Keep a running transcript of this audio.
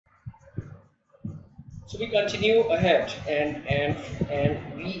So we continue ahead, and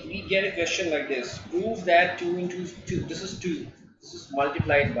we get a question like this: prove that 2 into 2. This is 2. This is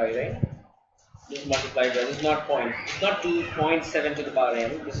multiplied by, right? This is multiplied by. This is not point. It's not 2.7 to the power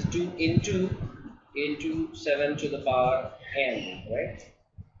n. This is 2 into 7 to the power n, right?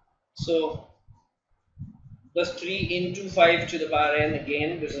 So plus 3 into 5 to the power n,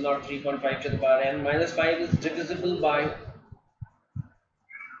 again this is not 3.5 to the power n, minus 5 is divisible by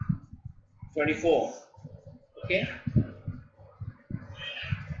 24. Okay,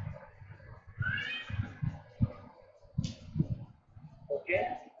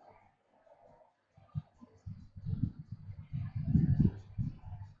 okay.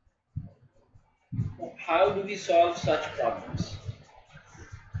 How do we solve such problems?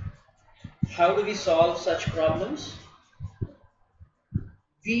 How do we solve such problems?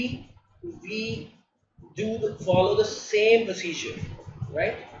 We follow the same procedure,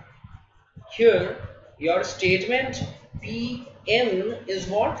 right? Here your statement Pn is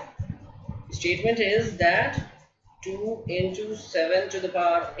what? Statement is that 2 into 7 to the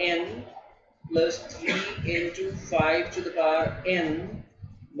power n plus 3 into 5 to the power n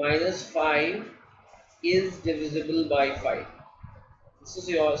minus 5 is divisible by 5. This is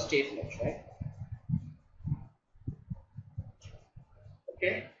your statement, right?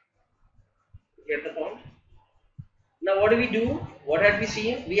 Okay, get the point? Now what do? What have we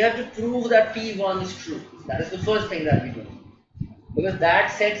seen? We have to prove that P1 is true. That is the first thing that we do, because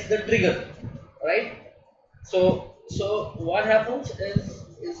that sets the trigger, right? So what happens is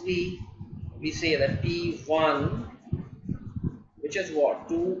we say that P1, which is what?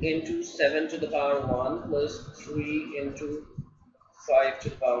 2 into 7 to the power 1 plus 3 into 5 to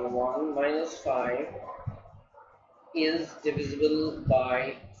the power 1 minus 5 is divisible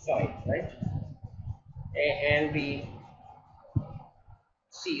by 5, right? And we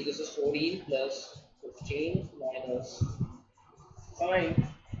see this is 14 plus 15 minus 5,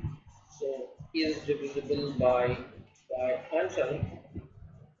 so is divisible by I'm sorry,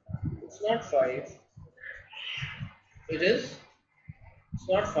 it's not 5, it's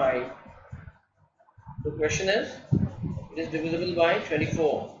not 5. The question is, it is divisible by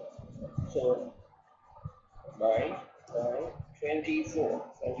 24, so by 24,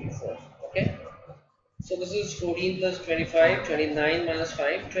 okay? So this is 14 plus 25, 29 minus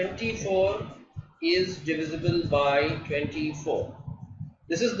 5, 24 is divisible by 24.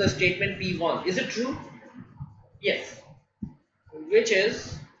 This is the statement P1. Is it true? Yes. Which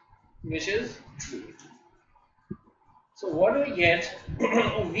is true. So what do we get?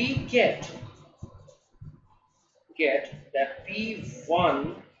 We get that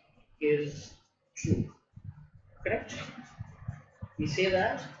P1 is true. Correct? We say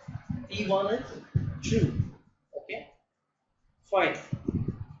that P1 is true. Okay, fine.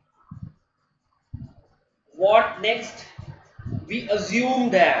 What next? We assume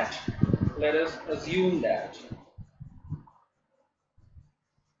that. Let us assume that.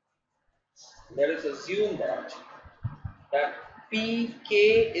 Let us assume that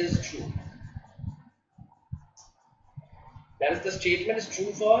Pk is true. That is, the statement is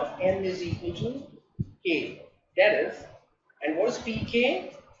true for n is equal to k. That is, and what is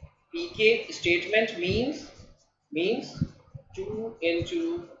Pk? Pk statement means 2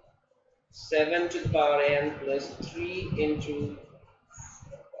 into 7 to the power n plus 3 into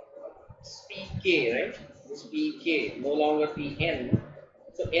Pk, right? This Pk, no longer Pn.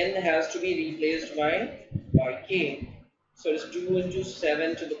 So n has to be replaced by k. So it's 2 into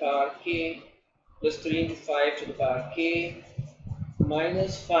 7 to the power k plus 3 into 5 to the power k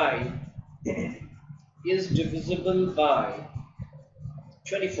minus 5 is divisible by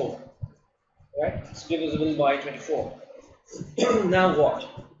 24, right? It's divisible by 24. Now what?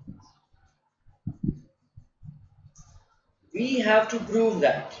 We have to prove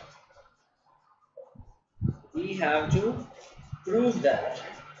that. We have to prove that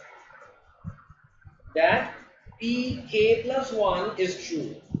Pk plus 1 is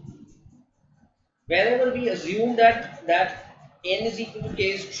true. Whenever we assume that n is equal to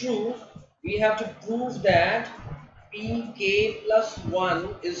k is true, we have to prove that Pk plus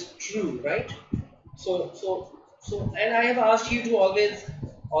 1 is true, right? So and I have asked you to always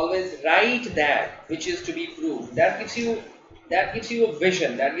write that which is to be proved. That gives you a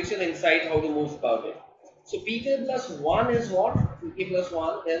vision, that gives you an insight how to move about it. So Pk plus 1 is what? Pk plus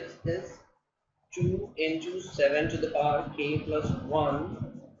 1 is 2 into 7 to the power k plus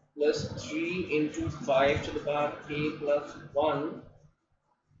 1 plus 3 into 5 to the power k plus 1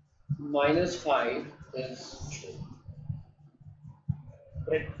 minus 5 is true.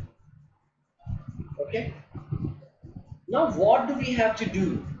 Right? Okay. Now what do we have to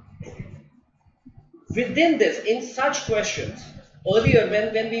do? within this, in such questions, earlier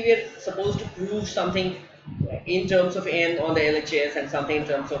when we were supposed to prove something in terms of n on the LHS and something in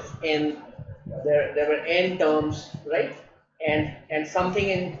terms of n, there were n terms, right? And something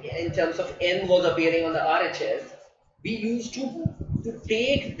in terms of n was appearing on the RHS. We used to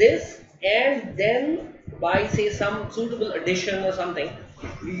take this and then by say some suitable addition or something,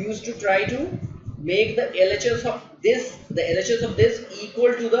 we used to try to make the LHS of this, the LHS of this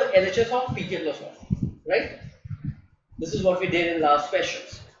equal to the LHS of PK plus 1, right? This is what we did in last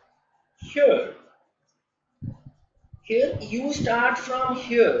questions. Here you start from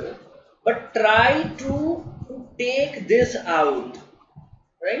here, but try to take this out,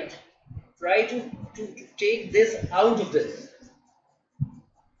 right? Try to take this out of this.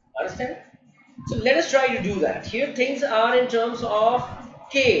 Understand? So let us try to do that. Here things are in terms of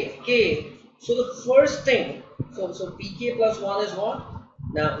k. So the first thing, so pk plus 1 is what?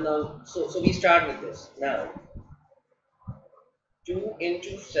 So we start with this. Now 2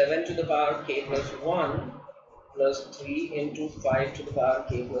 into 7 to the power k plus 1 plus 3 into 5 to the power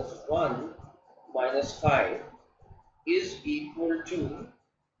k plus 1 minus 5 is equal to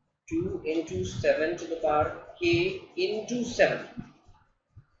 2 into 7 to the power k into 7.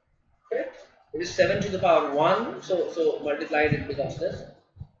 Correct? It is 7 to the power 1, so multiplied it becomes this,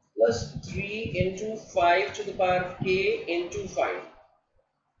 plus 3 into 5 to the power k into 5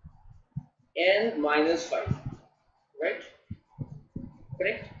 and minus 5, right?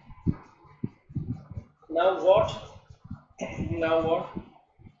 Correct? Now what?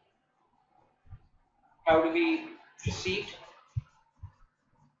 How do we proceed?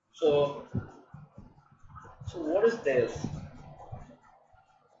 So what is this?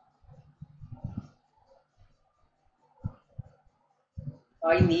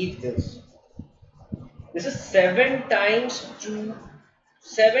 I need this. This is 7 times 2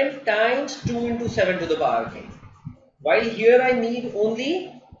 into 7 to the power k. While here I need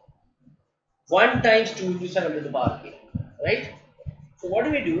only 1 times 2 into 7 to the power k, right? So what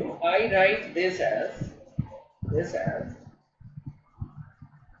do? I write this as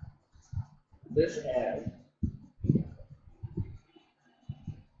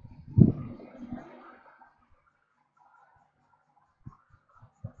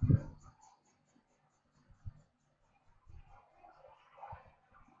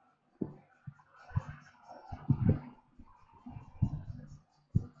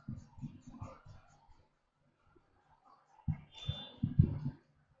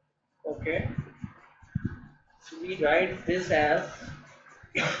okay. So we write this as,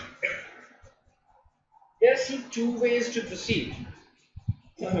 there are two ways to proceed.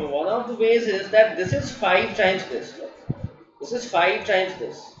 One of the ways is that this is 5 times this. This is 5 times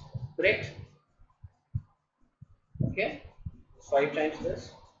this. Correct? Okay? 5 times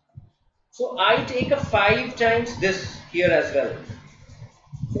this. So I take a 5 times this here as well.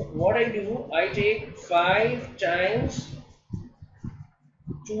 So what I do, I take 5 times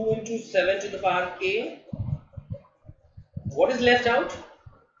 2 into 7 to the power k. What is left out?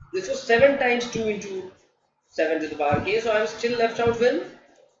 This was 7 times 2 into 7 to the power k. So I am still left out with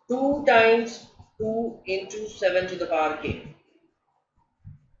 2 times 2 into 7 to the power k.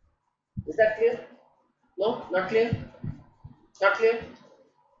 Is that clear? No? Not clear? Not clear?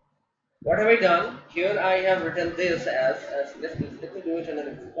 What have I done? Here I have written this as let me do it in a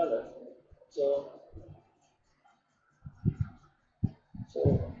different color. So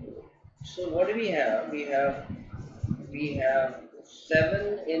what do we have? We have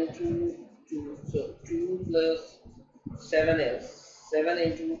 7 into 2. So 2 plus 7 is 7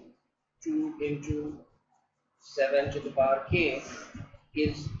 into 2 into 7 to the power k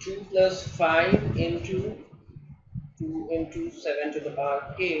is 2 plus 5 into 2 into 7 to the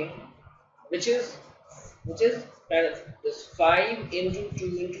power k, which is kind of this 5 into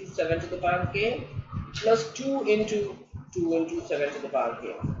 2 into 7 to the power k plus 2 into 2 into 7 to the power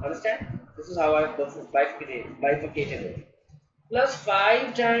k. Understand? This is how I bifurcated it. Plus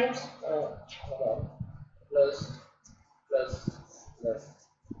 5 times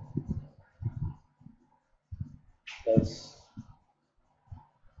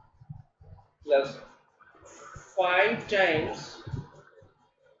plus 5 times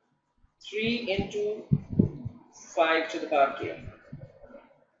 3 into 5 to the power k.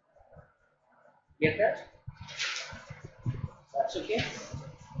 Get that? That's okay.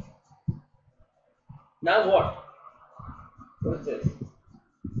 Now what? What is this?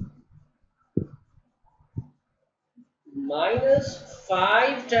 Minus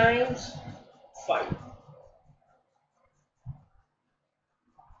 5 times 5.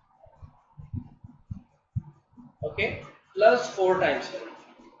 Okay? Plus 4 times 5.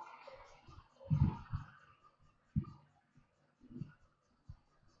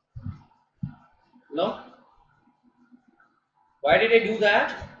 Why did I do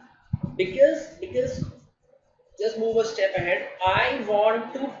that? Because just move a step ahead. I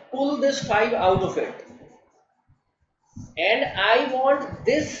want to pull this 5 out of it, and I want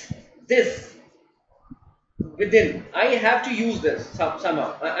this within. I have to use this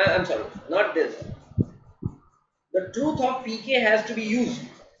somehow. I'm sorry, not this. The truth of pk has to be used.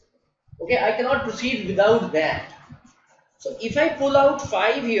 Okay, I cannot proceed without that. So if I pull out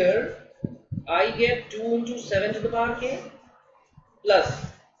 5 here, I get 2 into 7 to the power k plus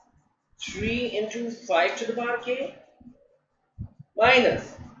 3 into 5 to the power k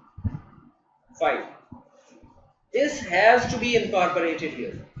minus 5. This has to be incorporated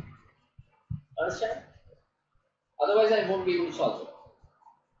here. Understand? Otherwise I won't be able to solve it.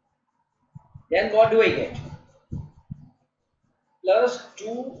 Then what do I get? Plus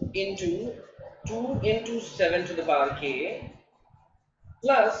 2 into 7 to the power k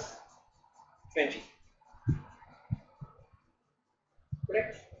plus 20.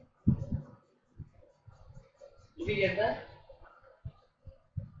 Correct? Did we get that?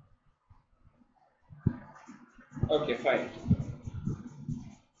 Okay, fine.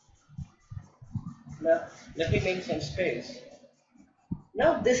 Now let me make some space.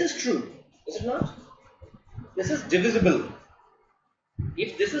 Now this is true, is it not? This is divisible.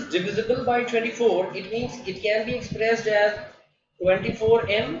 If this is divisible by 24, it means it can be expressed as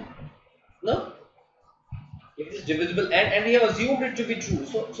 24m. No? If it is divisible, and we have assumed it to be true,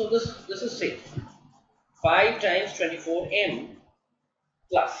 so this is safe. 5 times 24m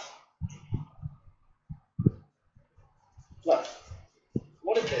plus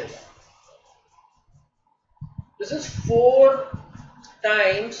what is this? This is 4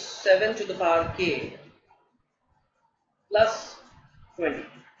 times 7 to the power k plus 20.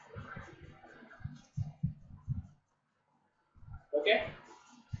 Okay?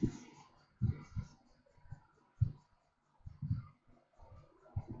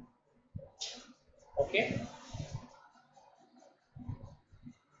 Okay?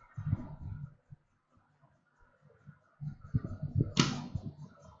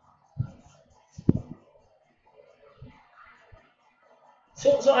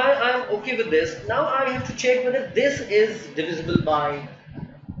 So I'm okay with this. Now I have to check whether this is divisible by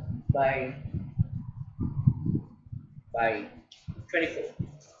 24.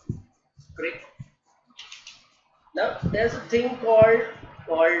 Correct? Now there's a thing called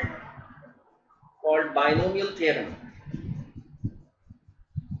binomial theorem.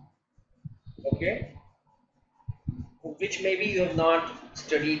 Okay? Which maybe you have not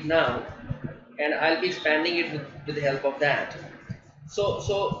studied now, and I'll be expanding it with the help of that.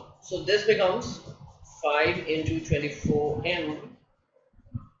 So this becomes 5 into 24m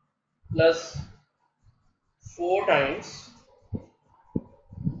plus 4 times.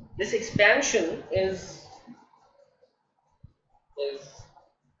 This expansion is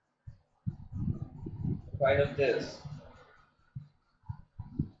kind of this.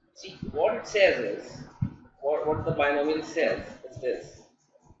 See, what it says is, what the binomial says is this: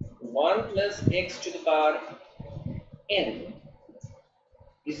 1 plus x to the power n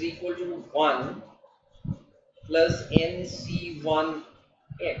is equal to 1 plus nc1x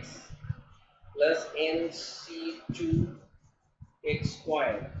plus nc2x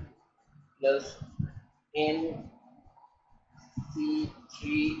squared plus nc3x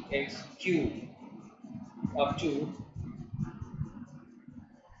cubed up to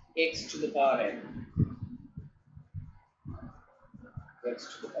x to the power n. X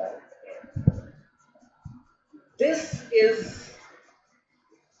to the power n. This is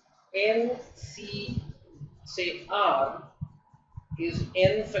nc, say r, is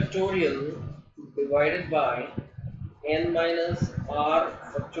n factorial divided by n minus r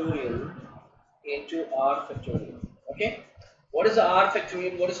factorial into r factorial. Okay? What is r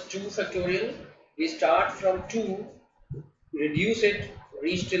factorial? What is 2 factorial? We start from 2, reduce it,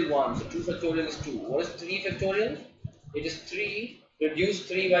 reach till 1. So 2 factorial is 2. What is 3 factorial? It is 3, reduce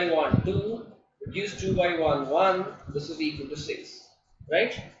 3 by 1, 2, reduce 2 by 1, 1. This is equal to 6.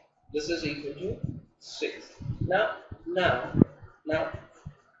 Right? This is equal to 6. Now,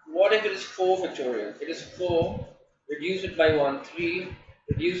 what if it is 4 factorial? It is 4, reduce it by 1, 3,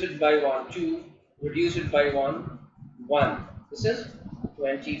 reduce it by 1, 2, reduce it by 1, 1. This is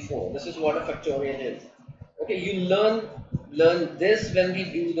 24. This is what a factorial is. Okay, you learn this when we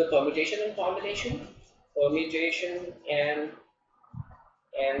do the permutation and combination,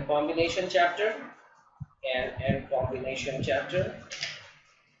 and combination chapter, and combination chapter.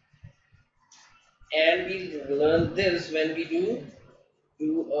 And we learn this when we do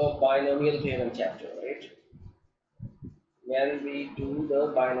a binomial theorem chapter, right? When we do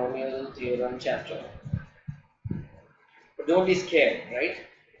the binomial theorem chapter. But don't be scared, right?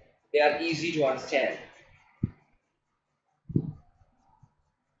 They are easy to understand.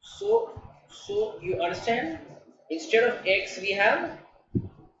 So you understand, instead of x we have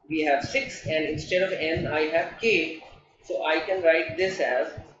 6, and instead of n I have k. So I can write this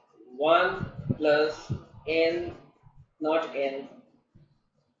as 1 plus n, not n,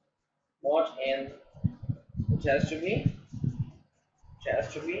 it has to be,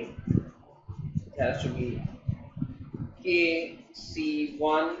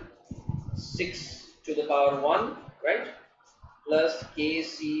 kc1 6 to the power 1, right, plus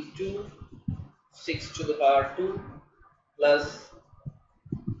kc2 6 to the power 2 plus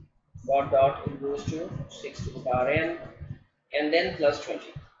dot it goes to 6 to the power n, and then plus 20.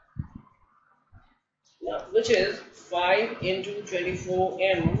 Now, which is 5 into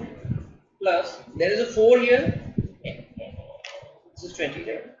 24m plus, there is a 4 here, this is 20,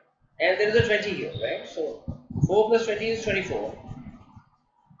 right? And there is a 20 here, right? So 4 plus 20 is 24,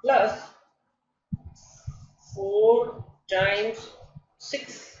 plus 4 times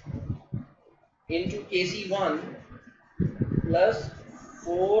 6 into kc1 plus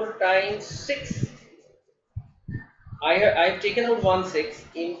 4 times 6. I've taken out 1 6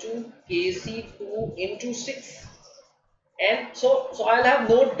 into kc2 into 6, and so I'll have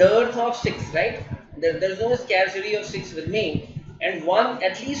no dearth of 6, right? There's no scarcity of 6 with me, and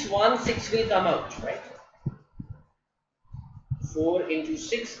at least one 6 will come out, right? 4 into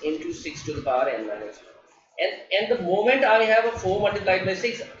 6 into 6 to the power n minus 1. And the moment I have a 4 multiplied by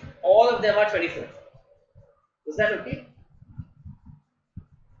 6, all of them are 24. Is that okay?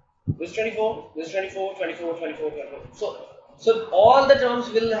 This 24, this 24, 24, 24, 24. So all the terms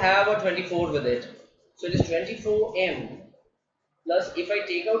will have a 24 with it. So it is 24m plus, if I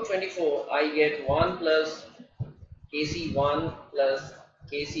take out 24, I get 1 plus kc1 plus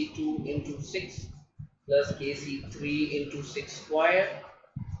kc2 into 6 plus kc3 into 6 square,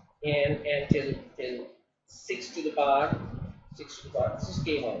 and till 6 to the power, this is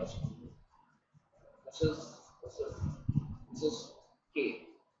k minus 1. This is k.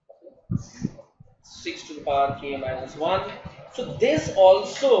 6 to the power k minus 1. So this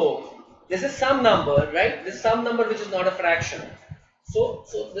is some number, right? This is some number which is not a fraction. So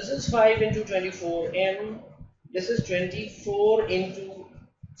this is 5 into 24m. This is 24 into,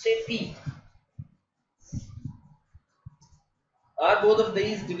 say, p. Are both of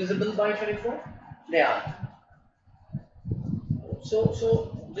these divisible by 24? They are. So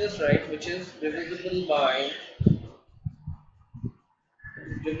just write which is divisible by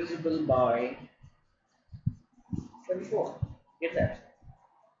 24. Get that?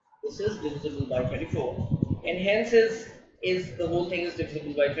 This is divisible by 24, and hence is the whole thing is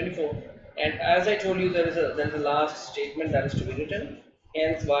divisible by 24. And as I told you, there is a last statement that is to be written.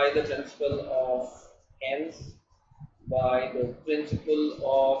 Hence, by the principle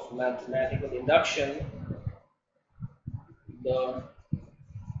of mathematical induction, the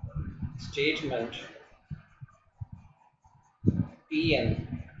statement Pn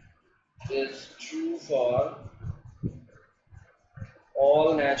is true for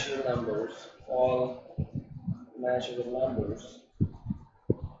all natural numbers,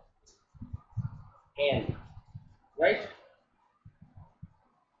 n, right?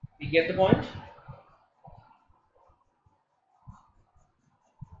 We get the point?